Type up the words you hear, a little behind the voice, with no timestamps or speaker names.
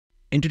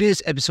In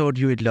today's episode,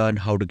 you will learn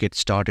how to get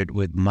started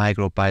with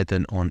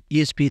MicroPython on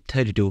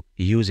ESP32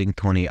 using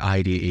Thonny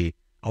IDE.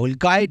 I will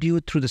guide you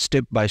through the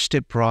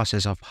step-by-step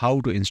process of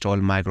how to install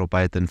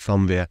MicroPython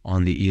firmware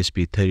on the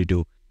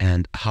ESP32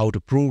 and how to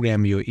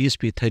program your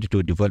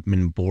ESP32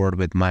 development board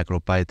with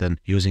MicroPython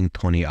using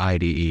Thonny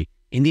IDE.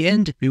 In the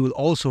end, we will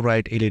also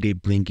write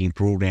LED blinking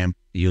program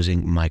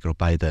using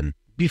MicroPython.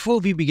 Before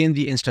we begin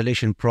the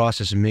installation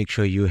process, make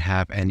sure you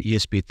have an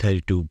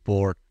ESP32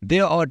 board.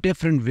 There are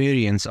different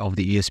variants of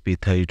the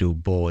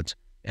ESP32 boards.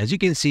 As you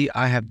can see,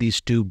 I have these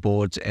two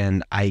boards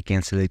and I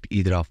can select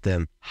either of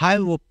them.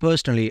 However,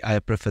 personally, I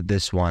prefer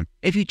this one.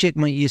 If you check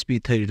my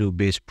ESP32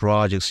 based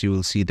projects, you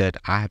will see that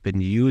I have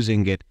been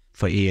using it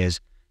for years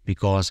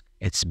because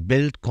its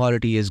build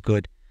quality is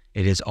good.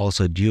 It is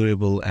also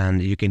durable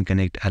and you can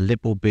connect a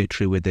LiPo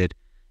battery with it,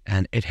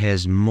 and it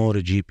has more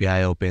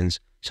GPIO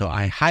pins. So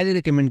I highly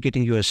recommend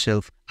getting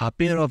yourself a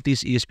pair of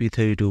these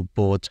ESP32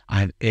 boards.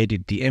 I have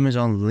added the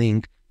Amazon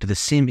link to the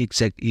same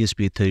exact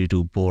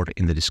ESP32 board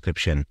in the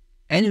description.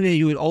 Anyway,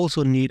 you will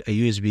also need a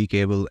USB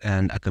cable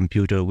and a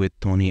computer with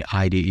Thonny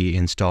IDE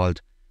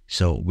installed.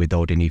 So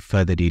without any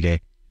further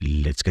delay,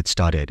 let's get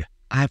started.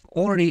 I have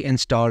already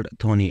installed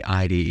Thonny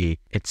IDE.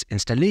 Its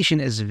installation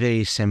is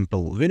very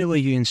simple. Whenever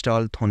you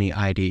install Thonny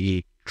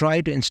IDE,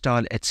 try to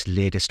install its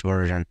latest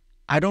version.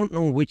 I don't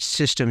know which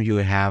system you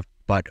have,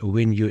 but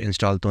when you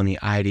install Thonny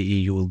IDE,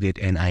 you will get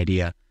an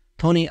idea.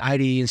 Thonny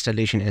IDE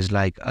installation is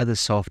like other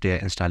software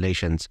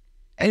installations.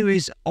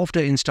 Anyways,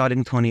 after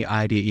installing Thonny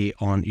IDE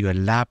on your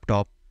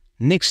laptop,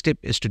 next step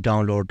is to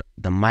download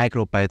the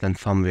MicroPython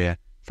firmware.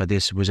 For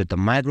this, visit the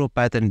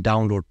MicroPython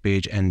download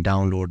page and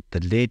download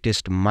the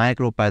latest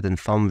MicroPython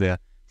firmware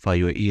for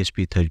your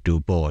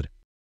ESP32 board.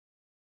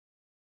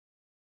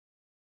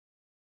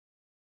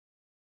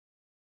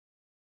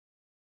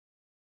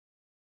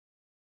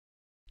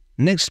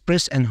 Next,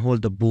 press and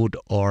hold the boot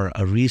or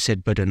a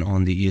reset button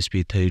on the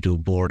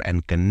ESP32 board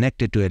and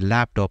connect it to a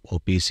laptop or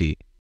PC.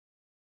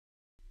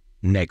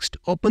 Next,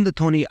 open the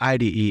Thonny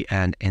IDE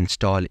and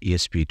install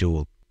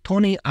ESPTool.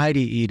 Thonny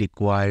IDE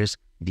requires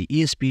the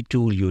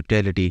ESPTool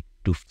utility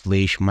to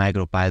flash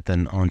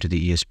MicroPython onto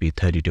the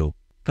ESP32.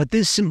 For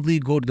this, simply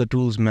go to the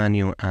Tools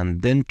menu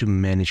and then to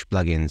Manage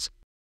Plugins.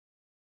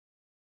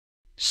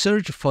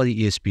 Search for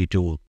the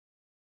ESPTool.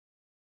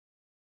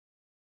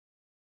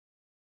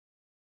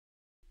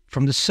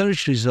 From the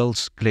search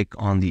results, click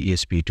on the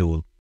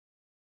ESPTool.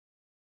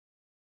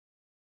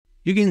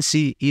 You can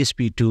see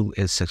ESPTool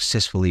is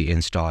successfully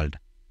installed.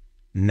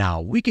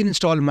 Now we can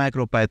install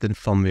MicroPython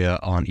firmware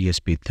on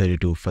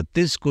ESP32. For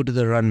this, go to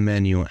the Run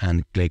menu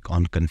and click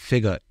on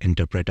Configure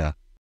Interpreter.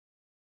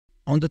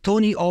 On the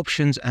Thonny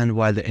options, and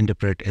while the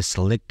interpreter is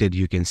selected,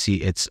 you can see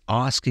it's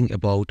asking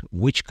about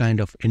which kind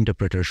of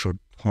interpreter should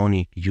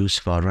Thonny use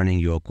for running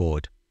your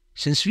code.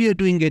 Since we are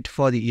doing it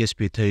for the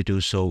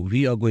ESP32, so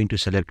we are going to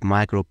select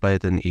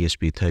MicroPython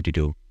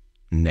ESP32.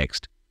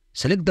 Next,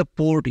 select the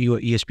port your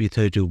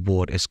ESP32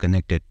 board is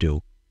connected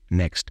to.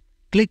 Next,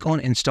 click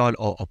on Install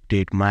or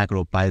Update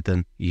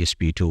MicroPython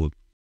ESPTool.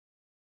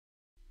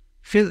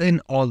 Fill in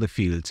all the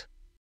fields.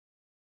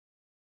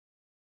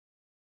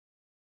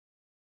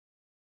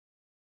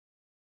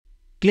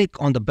 Click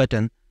on the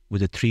button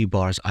with the 3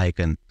 bars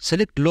icon.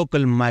 Select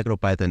Local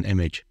MicroPython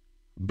image.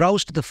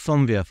 Browse to the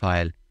firmware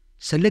file.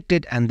 Select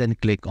it and then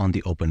click on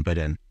the Open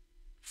button.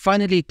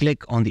 Finally,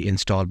 click on the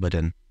Install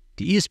button.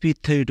 The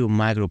ESP32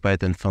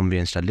 MicroPython firmware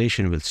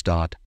installation will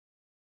start.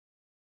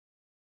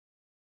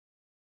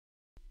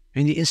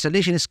 When the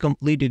installation is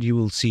completed, you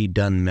will see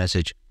Done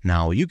message.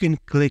 Now you can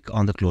click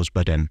on the Close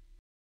button.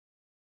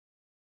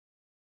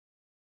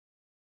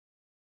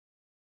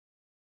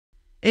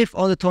 If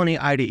on the Thonny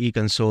IDE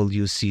console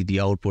you see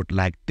the output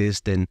like this,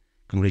 then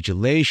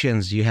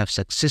congratulations, you have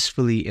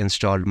successfully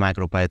installed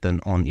MicroPython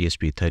on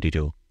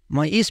ESP32.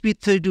 My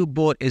ESP32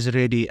 board is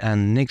ready,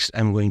 and next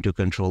I'm going to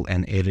control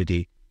an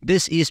LED.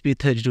 This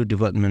ESP32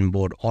 development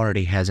board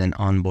already has an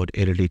onboard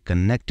LED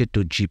connected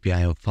to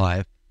GPIO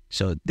 5,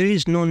 so there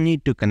is no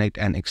need to connect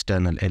an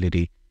external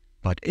LED.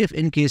 But if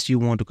in case you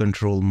want to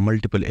control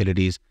multiple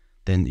LEDs,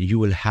 then you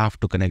will have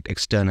to connect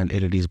external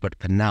LEDs, but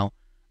for now,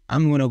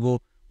 I'm going to go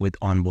with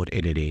onboard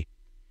LED.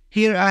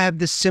 Here I have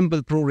this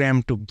simple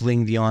program to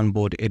blink the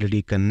onboard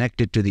LED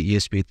connected to the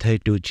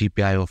ESP32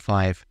 GPIO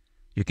 5.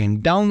 You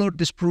can download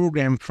this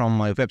program from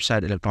my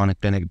website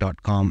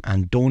electronictechnic.com,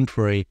 and don't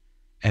worry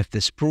if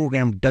this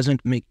program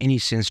doesn't make any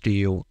sense to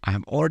you. I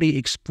have already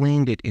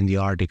explained it in the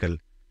article.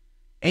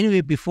 Anyway,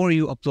 before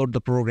you upload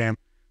the program,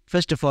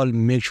 first of all,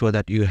 make sure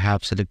that you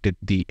have selected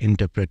the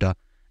interpreter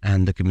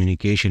and the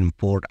communication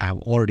port. I have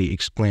already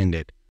explained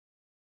it.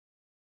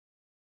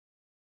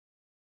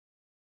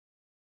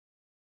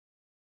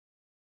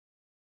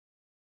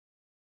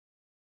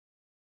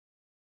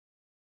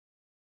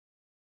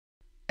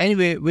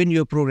 Anyway, when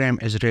your program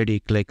is ready,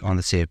 click on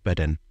the Save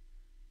button.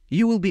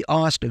 You will be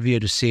asked where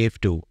to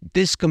save to.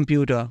 This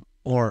computer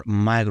or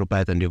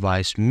MicroPython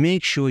device.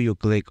 Make sure you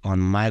click on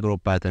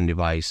MicroPython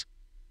device.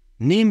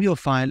 Name your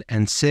file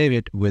and save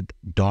it with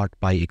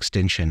 .py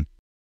extension.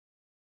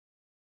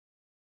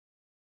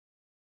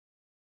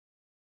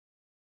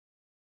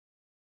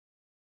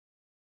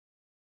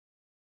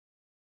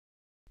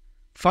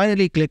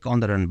 Finally, click on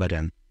the Run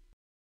button.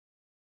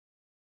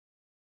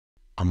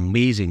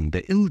 Amazing,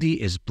 the LED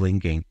is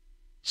blinking.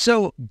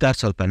 So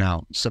that's all for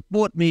now.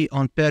 Support me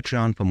on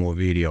Patreon for more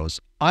videos.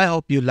 I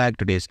hope you liked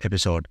today's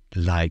episode.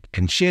 Like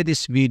and share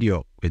this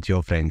video with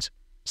your friends.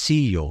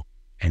 See you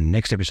in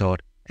next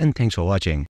episode, and thanks for watching.